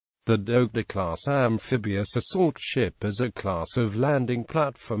The Dokdo-class amphibious assault ship is a class of landing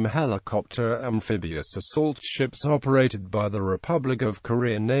platform helicopter amphibious assault ships operated by the Republic of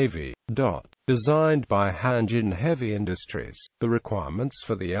Korea Navy. Designed by Hanjin Heavy Industries, the requirements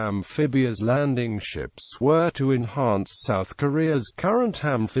for the amphibious landing ships were to enhance South Korea's current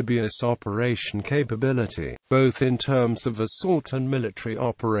amphibious operation capability, both in terms of assault and military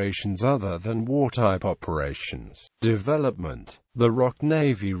operations other than wartime operations. Development. The ROK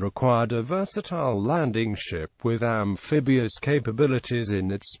Navy required a versatile landing ship with amphibious capabilities in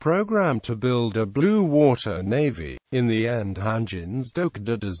its program to build a blue water navy. In the end, Hanjin's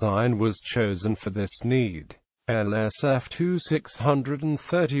Dokdo design was chosen for this need.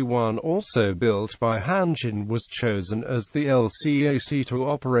 LSF-2631, also built by Hanjin, was chosen as the LCAC to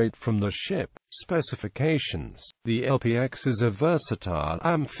operate from the ship. Specifications. The LPX is a versatile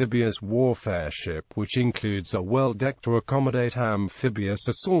amphibious warfare ship which includes a well deck to accommodate amphibious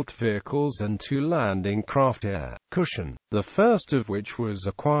assault vehicles and 2 landing craft air cushion, the first of which was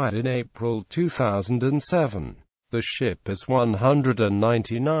acquired in April 2007. The ship is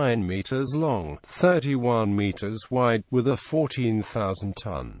 199 meters long, 31 meters wide, with a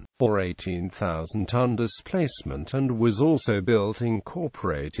 14,000-ton or 18,000-ton displacement, and was also built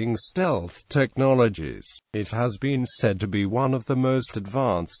incorporating stealth technologies. It has been said to be one of the most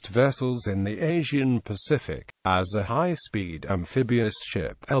advanced vessels in the Asian Pacific. As a high-speed amphibious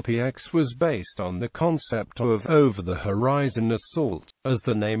ship, LPX was based on the concept of over-the-horizon assault. As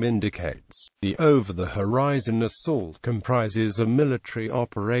the name indicates, the over-the-horizon assault comprises a military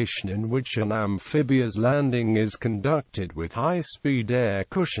operation in which an amphibious landing is conducted with high-speed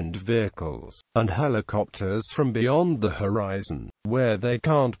air-cushioned vehicles and helicopters from beyond the horizon, where they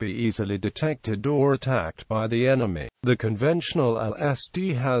can't be easily detected or attacked by the enemy. The conventional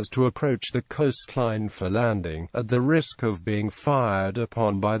LSD has to approach the coastline for landing, at the risk of being fired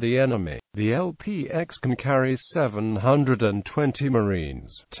upon by the enemy. The LPX can carry 720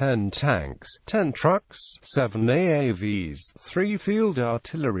 Marines, 10 tanks, 10 trucks, 7 AAVs, 3 field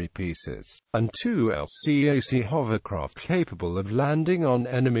artillery pieces, and 2 LCAC hovercraft capable of landing on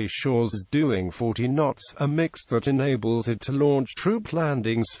enemy shores doing 40 knots, a mix that enables it to launch troop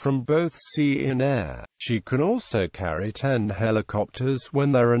landings from both sea and air. She can also carry 10 helicopters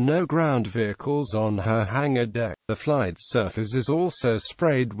when there are no ground vehicles on her hangar deck. The flight surface is also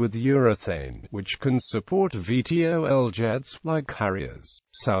sprayed with urethane, which can support VTOL jets like Harriers.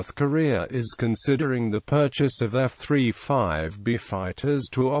 South Korea is considering the purchase of F-35B fighters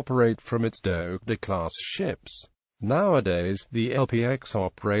to operate from its Dokdo-class ships. Nowadays, the LPX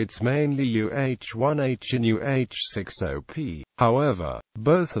operates mainly UH-1H and UH-60P. However,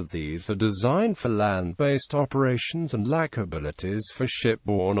 both of these are designed for land-based operations and lack abilities for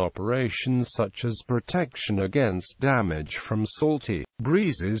shipborne operations such as protection against damage from salty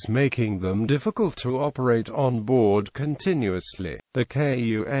breezes, making them difficult to operate on board continuously. The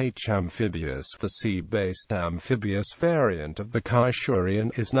KUH amphibious, the sea-based amphibious variant of the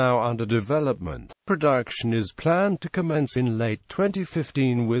Kaishurian, is now under development. Production is planned to commence in late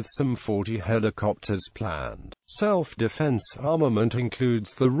 2015 with some 40 helicopters planned. Self-defense armament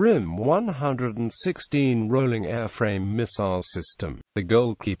includes the RIM-116 rolling airframe missile system. The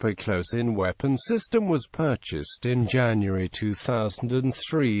Goalkeeper close-in weapon system was purchased in January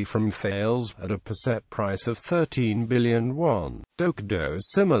 2003 from Thales at a set price of 13 billion won. Dokdo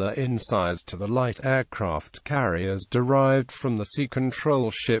is similar in size to the light aircraft carriers derived from the sea control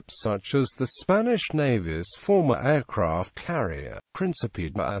ships such as the Spanish Navy's former aircraft carrier, Principe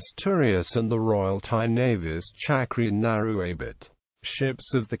de Asturias, and the Royal Thai Navy's Chakri Naruabit.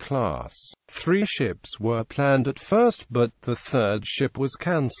 Ships of the class. 3 ships were planned at first, but the 3rd ship was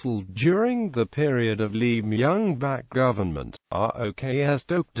cancelled during the period of Lee Myung-bak government. ROKS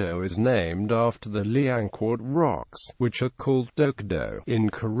Dokdo is named after the Liangquart rocks, which are called Dokdo in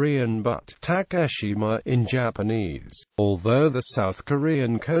Korean but Takeshima in Japanese. Although the South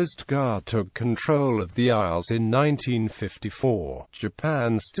Korean Coast Guard took control of the Isles in 1954,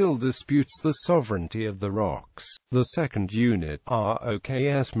 Japan still disputes the sovereignty of the rocks. The 2nd unit,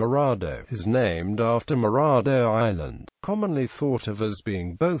 ROKS Murado, is named after Murado Island, commonly thought of as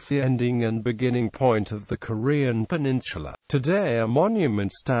being both the ending and beginning point of the Korean peninsula. Today a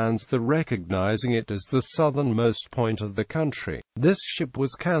monument stands there recognizing it as the southernmost point of the country. This ship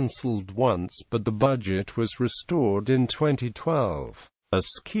was cancelled once, but the budget was restored in 2012. A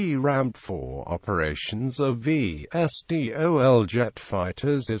ski ramp for operations of VSTOL jet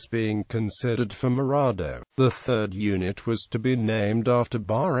fighters is being considered for Murado. The third unit was to be named after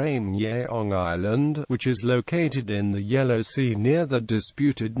Bahrain-Yeong Island, which is located in the Yellow Sea near the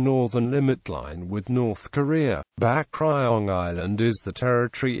disputed northern limit line with North Korea. Bakryong Island is the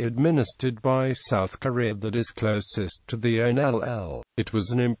territory administered by South Korea that is closest to the ONLL. It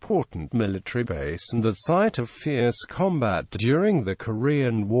was an important military base and the site of fierce combat during the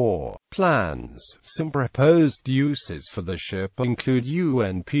Korean War. Plans. Some proposed uses for the ship include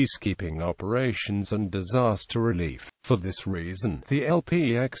UN peacekeeping operations and disaster relief. For this reason, the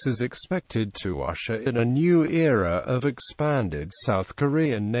LPX is expected to usher in a new era of expanded South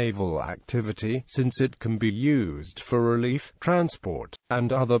Korean naval activity, since it can be used for relief, transport,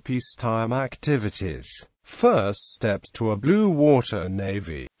 and other peacetime activities. First steps to a blue water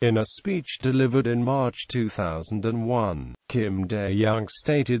navy. In a speech delivered in March 2001, Kim Dae-jung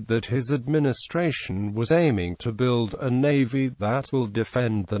stated that his administration was aiming to build a navy that will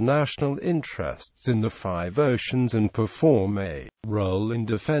defend the national interests in the five oceans and perform a role in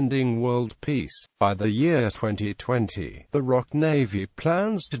defending world peace. By the year 2020, the ROK Navy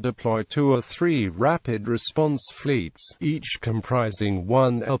plans to deploy 2 or 3 rapid response fleets, each comprising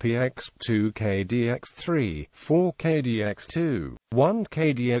 1 LPX, 2 KDX-3, 4 KDX-2, 1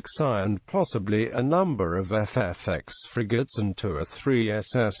 KDXI and possibly a number of FFX frigates and 2 or 3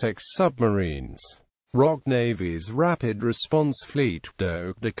 SSX submarines. ROK Navy's Rapid Response Fleet,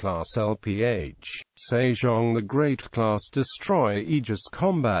 Dokdo-class LPH, Sejong the Great-class destroyer Aegis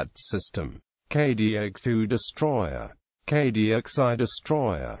Combat System, KDX-2 destroyer, KDXI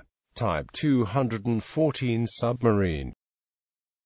destroyer, Type 214 submarine.